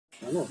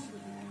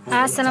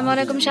আসসালামু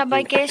আলাইকুম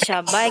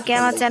সবাইকে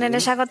আমার চ্যানেলে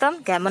স্বাগতম।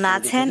 কেমন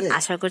আছেন?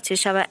 আশা করছি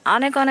সবাই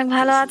অনেক অনেক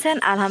ভালো আছেন।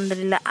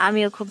 আলহামদুলিল্লাহ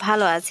আমিও খুব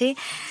ভালো আছি।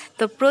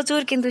 তো প্রচুর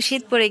কিন্তু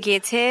শীত পড়ে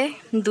গিয়েছে,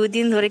 2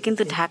 দিন ধরে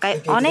কিন্তু ঢাকায়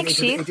অনেক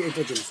শীত,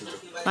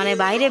 মানে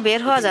বাইরে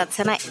বের হওয়া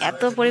যাচ্ছে না,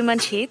 এত পরিমাণ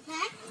শীত।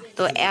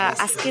 তো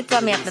আজকে তো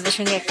আমি আপনাদের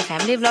সঙ্গে একটা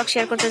ফ্যামিলি ব্লগ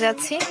শেয়ার করতে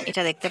যাচ্ছি।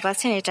 এটা দেখতে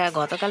পাচ্ছেন, এটা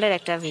গতকালের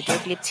একটা ভিডিও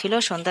ক্লিপ ছিল।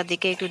 সন্ধ্যার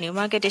দিকে একটু নিউ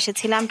মার্কেট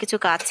এসেছিলাম, কিছু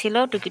কাজ ছিল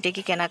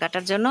টুকিটাকি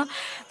কেনাকাটার জন্য।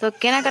 তো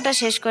কেনাকাটা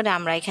শেষ করে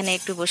আমরা এখানে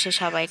একটু বসে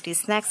সবাই একটু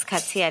স্ন্যাক্স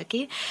খাচ্ছি আর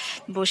কি।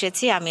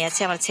 বসেছি, আমি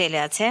আছি, আমার ছেলে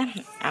আছে,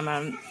 আমার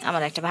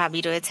আমার একটা ভাবি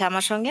রয়েছে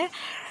আমার সঙ্গে।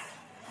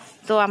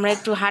 তো আমরা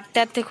একটু হাঁটতে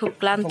হাঁটতে খুব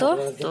ক্লান্ত,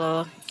 তো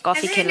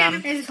কফি খেলাম,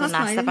 তো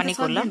নাস্তা পানি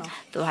করলাম।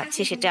 তো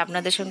ভাবছি সেটা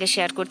আপনাদের সঙ্গে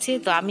শেয়ার করছি।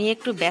 তো আমি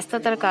একটু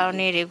ব্যস্ততার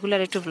কারণে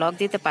রেগুলার একটু ব্লগ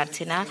দিতে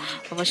পারছি না।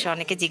 অবশ্য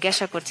অনেকে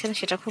জিজ্ঞাসা করছেন,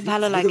 সেটা খুব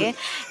ভালো লাগে,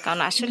 কারণ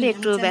আসলে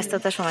একটু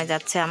ব্যস্ততার সময়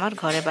যাচ্ছে আমার,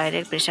 ঘরে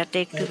বাইরের প্রেশারটা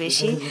একটু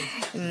বেশি।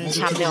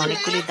 সামনে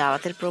অনেকগুলি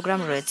দাওয়াতের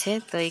প্রোগ্রাম রয়েছে,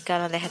 তো এই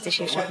কারণে দেখা যাচ্ছে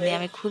সেসব নিয়ে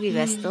আমি খুবই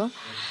ব্যস্ত।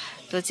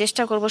 তো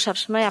চেষ্টা করব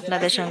সবসময়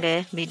আপনাদের সঙ্গে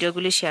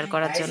ভিডিওগুলি শেয়ার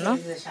করার জন্য।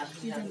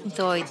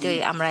 তো ওই তো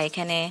আমরা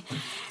এখানে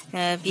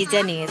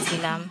পিৎজা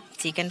নিয়েছিলাম,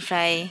 চিকেন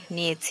ফ্রাই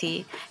নিয়েছি,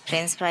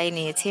 ফ্রেঞ্চ ফ্রাই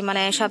নিয়েছি,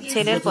 মানে সব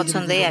ছেলের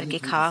পছন্দেই আর কি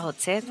খাওয়া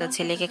হচ্ছে। তো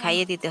ছেলেকে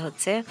খাইয়ে দিতে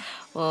হচ্ছে,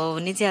 ও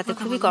নিজে হাতে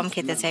খুবই কম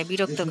খেতে চায়,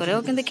 বিরক্ত করেও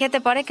কিন্তু খেতে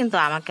পারে, কিন্তু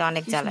আমাকে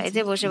অনেক জ্বালায়। এই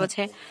যে বসে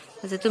বসে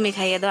যে তুমি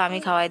খাইয়ে দাও, আমি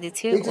খাওয়াই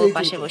দিচ্ছি, ও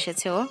পাশে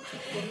বসেছে ও।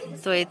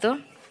 তো এই তো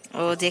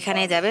ও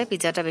যেখানে যাবে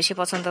পিৎজাটা বেশি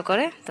পছন্দ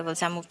করে, তো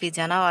বলছে আম্মু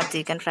পিৎজা নাও আর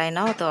চিকেন ফ্রাই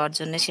নাও, তো ওর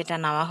জন্য সেটা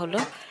নেওয়া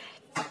হলো।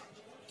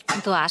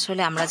 তো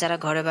আসলে আমরা যারা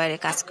ঘরে বাইরে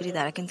কাজ করি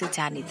তারা কিন্তু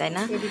জানি, তাই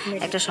না,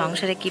 একটা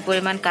সংসারে কি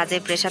পরিমাণ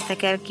কাজের প্রেশার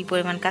থাকে আর কি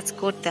পরিমাণ কাজ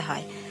করতে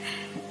হয়।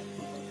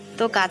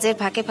 তো কাজের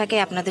ফাঁকে ফাঁকে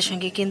আপনাদের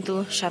সঙ্গে কিন্তু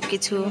সব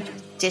কিছু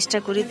চেষ্টা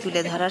করি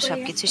তুলে ধরার, সব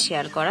কিছু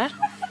শেয়ার করার।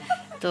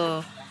 তো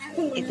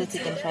এই তো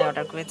চিকেন ফ্রাই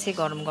অর্ডার করেছি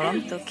গরম গরম,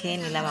 তো খেয়ে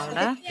নিলাম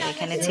আমরা। তো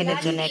এখানে ছেলের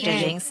জন্য একটা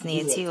ড্রিঙ্কস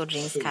নিয়েছি, ও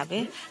ড্রিঙ্কস খাবে।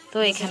 তো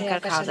এখানকার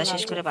খাওয়া দাওয়া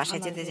শেষ করে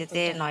বাসায় যেতে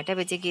যেতে 9টা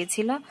বেজে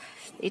গিয়েছিল।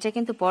 এটা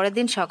কিন্তু পরের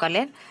দিন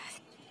সকালে,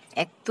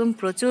 একদম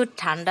প্রচুর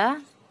ঠান্ডা।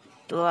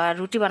 তো আর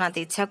রুটি বানাতে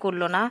ইচ্ছা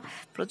করলো না,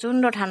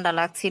 প্রচণ্ড ঠান্ডা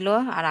লাগছিল।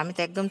 আর আমি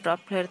তো একদম টপ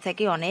ফ্লোরে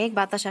থাকি, অনেক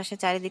বাতাস আসে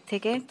চারিদিক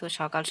থেকে। তো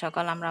সকাল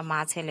সকাল আমরা মা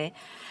ছেলে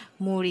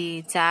মুড়ি,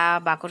 চা,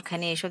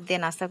 বাকরখানি এসব দিয়ে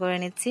নাস্তা করে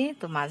নিচ্ছি।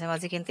 তো মাঝে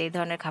মাঝে কিন্তু এই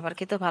ধরনের খাবার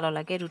খেতেও ভালো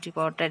লাগে, রুটি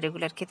পরোটা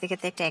রেগুলার খেতে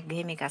খেতে একটা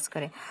একঘেয়েমি কাজ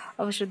করে।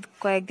 অবশ্য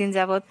কয়েকদিন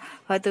যাবৎ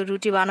হয়তো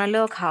রুটি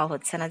বানালেও খাওয়া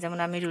হচ্ছে না, যেমন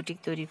আমি রুটি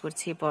তৈরি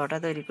করছি, পরোটা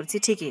তৈরি করছি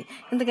ঠিকই,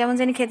 কিন্তু কেমন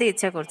জানি খেতে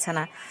ইচ্ছা করছে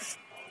না।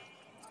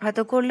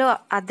 হয়তো করলেও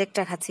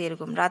অর্ধেকটা খাচ্ছি,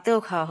 এরকম রাতেও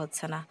খাওয়া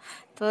হচ্ছে না।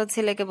 তো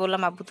ছেলেকে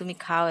বললাম আব্বু তুমি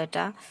খাও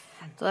এটা,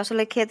 তো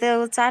আসলে খেতেও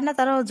চায় না,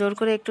 তারাও জোর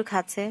করে একটু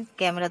খাচ্ছে।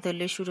 ক্যামেরা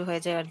ধরলে শুরু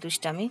হয়ে যায় আর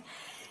দুষ্টামি।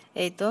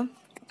 এই তো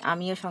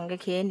আমিও সঙ্গে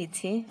খেয়ে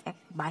নিচ্ছি।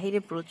 বাহিরে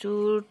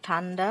প্রচুর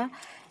ঠান্ডা,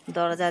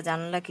 দরজা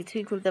জানলা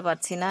কিছুই খুলতে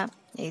পারছি না।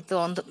 এই তো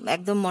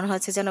একদম মনে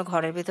হচ্ছে যেন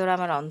ঘরের ভিতরে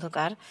আমার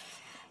অন্ধকার।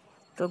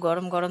 তো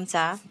গরম গরম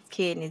চা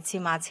খেয়ে নিচ্ছি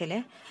মা ছেলে।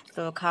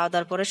 তো খাওয়া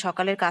দাওয়ার পরে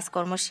সকালের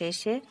কাজকর্ম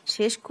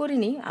শেষ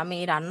করিনি, আমি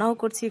রান্নাও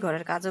করছি,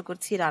 ঘরের কাজও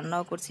করছি,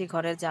 রান্নাও করছি,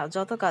 ঘরের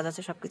যত কাজ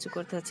আছে সব কিছু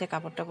করতে হচ্ছে,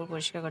 কাপড় টাপড়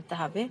পরিষ্কার করতে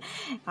হবে।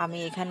 আমি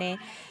এখানে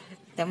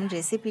তেমন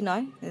রেসিপি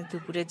নয়,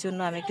 দুপুরের জন্য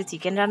আমি একটু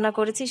চিকেন রান্না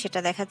করেছি সেটা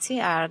দেখাচ্ছি,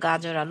 আর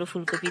গাজর আলু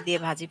ফুলকপি দিয়ে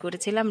ভাজি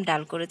করেছিলাম,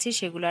 ডাল করেছি,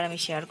 সেগুলো আর আমি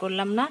শেয়ার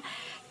করলাম না।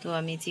 তো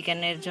আমি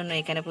চিকেনের জন্য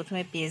এখানে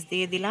প্রথমে পেঁয়াজ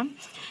দিয়ে দিলাম,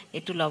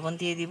 একটু লবণ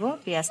দিয়ে দিব,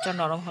 পেঁয়াজটা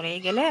নরম হয়ে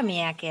গেলে আমি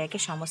একে একে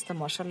সমস্ত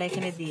মশলা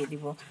এখানে দিয়ে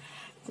দিব।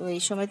 তো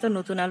এই সময় তো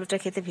নতুন আলুটা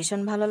খেতে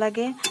ভীষণ ভালো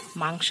লাগে,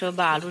 মাংস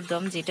বা আলুর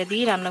দম যেটা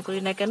দিয়েই রান্না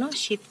করি না কেন,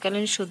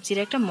 শীতকালীন সবজির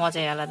একটা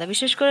মজাই আলাদা,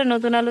 বিশেষ করে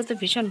নতুন আলু তো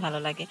ভীষণ ভালো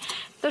লাগে।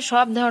 তো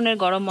সব ধরনের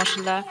গরম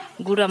মশলা,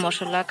 গুঁড়া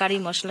মশলা, কারি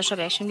মশলা সব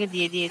একসঙ্গে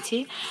দিয়ে দিয়েছি।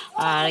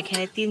 আর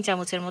এখানে 3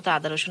 চামচের মতো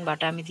আদা রসুন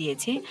বাটা আমি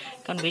দিয়েছি,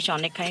 কারণ বেশ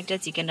অনেক খানিকটা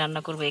চিকেন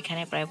রান্না করবো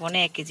এখানে, প্রায়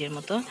 1.25 কেজির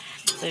মতো।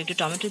 তো একটু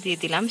টমেটো দিয়ে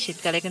দিলাম,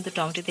 শীতকালে কিন্তু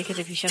টমেটো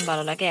খেতে ভীষণ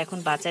ভালো লাগে। এখন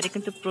বাজারে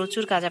কিন্তু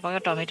প্রচুর কাঁচা পাকা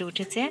টমেটো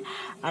উঠেছে,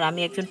 আর আমি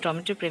একজন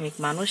টমেটো প্রেমিক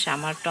মানুষ,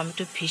 আমার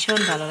টমেটো ভীষণ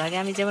ভালো লাগে।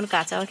 আমি যেমন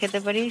কাঁচাও খেতে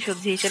পারি,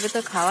 সবজি হিসেবে তো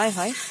খাওয়াই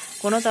হয়,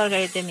 কোনো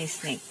তরকারিতে মিস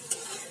নেই।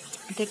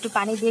 তো একটু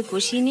পানি দিয়ে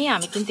কষিয়ে নিয়ে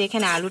আমি কিন্তু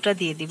এখানে আলুটা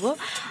দিয়ে দিব,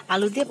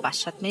 আলু দিয়ে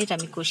 5-7 মিনিট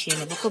আমি কষিয়ে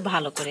নেব খুব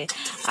ভালো করে।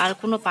 আর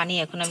কোনো পানি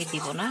এখন আমি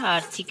দিব না,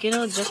 আর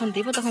চিকেনও যখন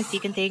দিব তখন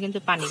চিকেন থেকে কিন্তু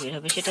পানি বের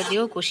হবে, সেটা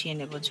দিয়েও কষিয়ে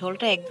নেব,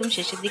 ঝোলটা একদম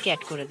শেষের দিকে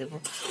অ্যাড করে দেব।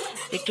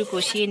 একটু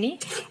কষিয়ে নিই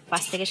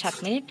 5 থেকে 7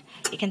 মিনিট,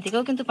 এখান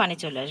থেকেও কিন্তু পানি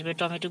চলে আসবে,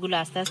 টমেটোগুলো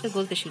আস্তে আস্তে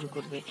গলতে শুরু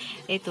করবে।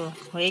 এই তো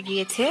হয়ে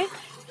গিয়েছে।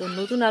 তো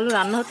নতুন আলু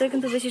রান্না হতেও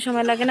কিন্তু বেশি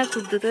সময় লাগে না,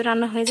 খুব দ্রুতই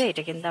রান্না হয়ে যায়,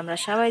 এটা কিন্তু আমরা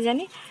সবাই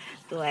জানি।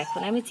 তো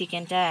এখন আমি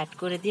চিকেনটা অ্যাড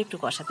করে দিয়ে একটু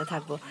কষাতে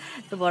থাকবো।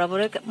 তো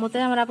বরাবরের মতো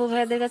আমার আপু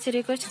ভাইয়াদের কাছে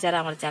রিকোয়েস্ট, যারা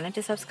আমার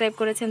চ্যানেলটি সাবস্ক্রাইব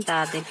করেছেন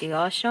তাদেরকে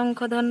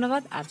অসংখ্য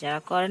ধন্যবাদ, আর যারা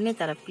করেননি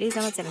তারা প্লিজ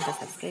আমার চ্যানেলটা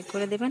সাবস্ক্রাইব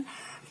করে দেবেন।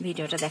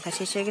 ভিডিওটা দেখা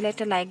শেষ হয়ে গেলে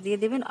একটা লাইক দিয়ে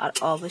দেবেন, আর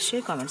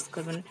অবশ্যই কমেন্টস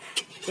করবেন,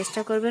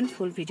 চেষ্টা করবেন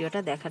ফুল ভিডিওটা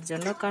দেখার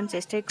জন্য, কারণ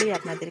চেষ্টাই করি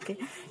আপনাদেরকে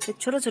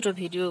ছোট ছোট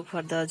ভিডিও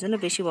উপহার দেওয়ার জন্য,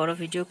 বেশি বড়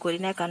ভিডিও করি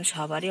না, কারণ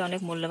সবারই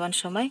অনেক মূল্যবান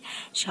সময়,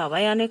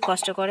 সবাই অনেক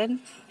কষ্ট করেন।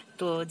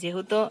 তো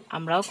যেহেতু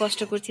আমরাও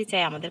কষ্ট করছি,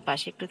 চাই আমাদের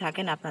পাশে একটু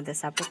থাকেন। আপনাদের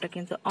সাপোর্টটা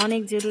কিন্তু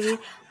অনেক জরুরি।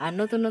 আর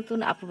নতুন নতুন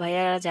আপু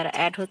ভাইয়ারা যারা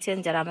অ্যাড হচ্ছেন,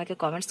 যারা আমাকে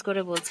কমেন্টস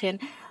করে বলছেন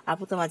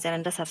আপু তোমার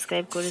চ্যানেলটা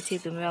সাবস্ক্রাইব করেছি,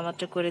 তুমিও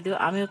আমারটা করে দিও,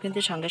 আমিও কিন্তু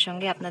সঙ্গে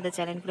সঙ্গে আপনাদের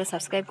চ্যানেলগুলো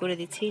সাবস্ক্রাইব করে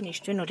দিচ্ছি,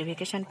 নিশ্চয়ই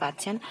নোটিফিকেশান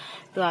পাচ্ছেন।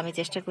 তো আমি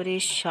চেষ্টা করি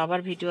সবার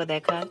ভিডিও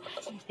দেখার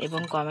এবং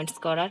কমেন্টস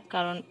করার,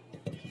 কারণ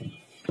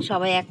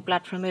সবাই এক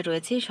প্ল্যাটফর্মে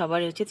রয়েছি,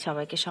 সবারই উচিত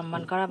সবাইকে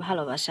সম্মান করা,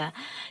 ভালোবাসা,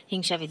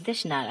 হিংসা বিদ্বেষ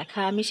না রাখা।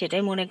 আমি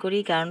সেটাই মনে করি,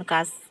 কারণ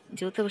কাজ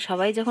যেহেতু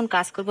সবাই যখন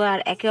কাজ করবো আর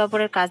একে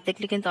অপরের কাজ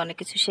দেখলে কিন্তু অনেক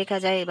কিছু শেখা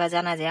যায় বা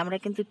জানা যায়। আমরা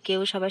কিন্তু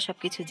কেউ সবাই সব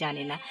কিছু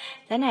জানি না,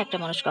 তাই না? একটা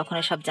মানুষ কখনো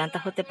সব জানতে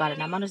হতে পারে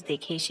না, মানুষ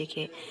দেখেই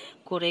শেখে,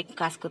 করে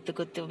কাজ করতে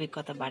করতে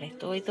অভিজ্ঞতা বাড়ে।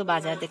 তো ওই তো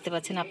বাজার দেখতে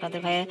পাচ্ছেন, আপনাদের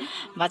ভাইয়া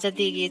বাজার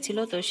দিয়ে গিয়েছিল,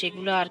 তো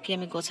সেগুলো আর কি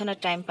আমি গোছানোর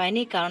টাইম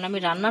পাইনি, কারণ আমি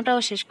রান্নাটাও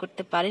শেষ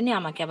করতে পারিনি,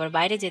 আমাকে আবার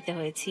বাইরে যেতে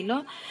হয়েছিল।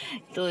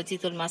 তো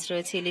চিতল মাছ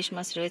রয়েছে, ইলিশ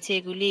মাছ রয়েছে,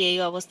 এগুলি এই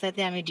অবস্থাতে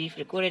আমি ডিপ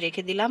করে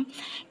রেখে দিলাম,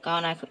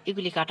 কারণ এখন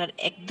এগুলি কাটার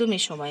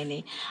একদমই সময়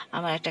নেই।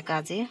 আমার একটা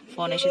কাজে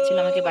ফোন এসেছিল,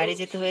 আমাকে বাইরে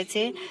যেতে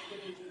হয়েছে।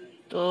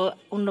 তো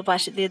অন্য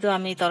পাশে দিয়ে তো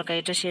আমি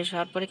তরকারিটা শেষ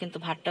হওয়ার পরে কিন্তু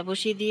ভাতটা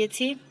বসিয়ে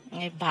দিয়েছি।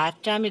 এই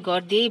ভাতটা আমি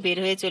ঘর দিয়েই বের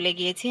হয়ে চলে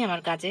গিয়েছি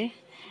আমার কাজে।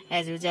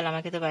 অ্যাজ ইউজুয়াল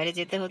আমাকে তো বাইরে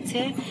যেতে হচ্ছে।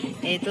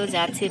 এই তো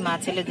যাচ্ছি, মা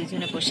ছেলে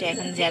দুজনে বসে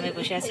এখন জ্যামে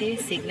বসে আছি,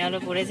 সিগন্যালও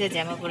পড়েছে,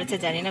 জ্যামও পড়েছে,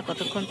 জানি না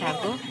কতক্ষণ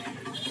থাকবো।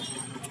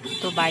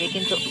 তো বাইরে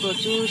কিন্তু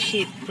প্রচুর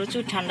শীত,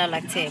 প্রচুর ঠান্ডা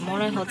লাগছে,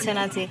 মনে হচ্ছে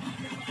না যে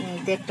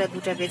 1টা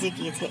 2টা বেজে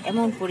গিয়েছে,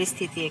 এমন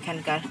পরিস্থিতি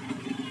এখানকার।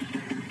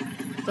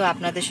 তো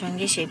আপনাদের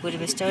সঙ্গে সেই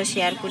পরিবেশটাও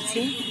শেয়ার করছি।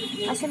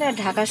 আসলে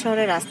ঢাকা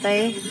শহরের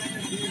রাস্তায়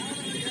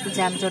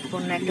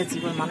যানজটপূর্ণ একটা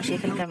জীবন, মানুষ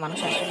এখানকার মানুষ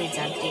আসলে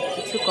যান্ত্রিক,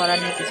 কিছু করার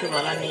নেই, কিছু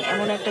বলার নেই,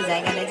 এমন একটা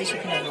জায়গা নেই যে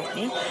সেখানে লোক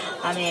নেই।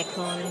 আমি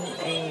এখন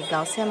এই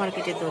গাউসিয়া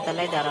মার্কেটের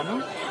দোতলায় দাঁড়ানো,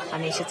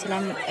 আমি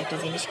এসেছিলাম একটা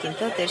জিনিস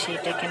কিনতে, তো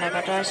সেইটা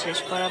কেনাকাটা শেষ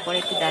করার পরে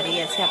একটু দাঁড়িয়ে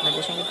আছে,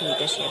 আপনাদের সঙ্গে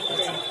ভিডিওটা শেয়ার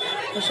করছি।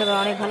 তো সবাই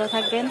অনেক ভালো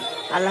থাকবেন,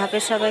 আল্লাহ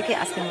হাফেজ সবাইকে।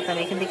 আজকের মতো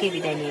আমি এখান থেকেই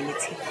বিদায় নিয়ে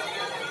নিচ্ছি।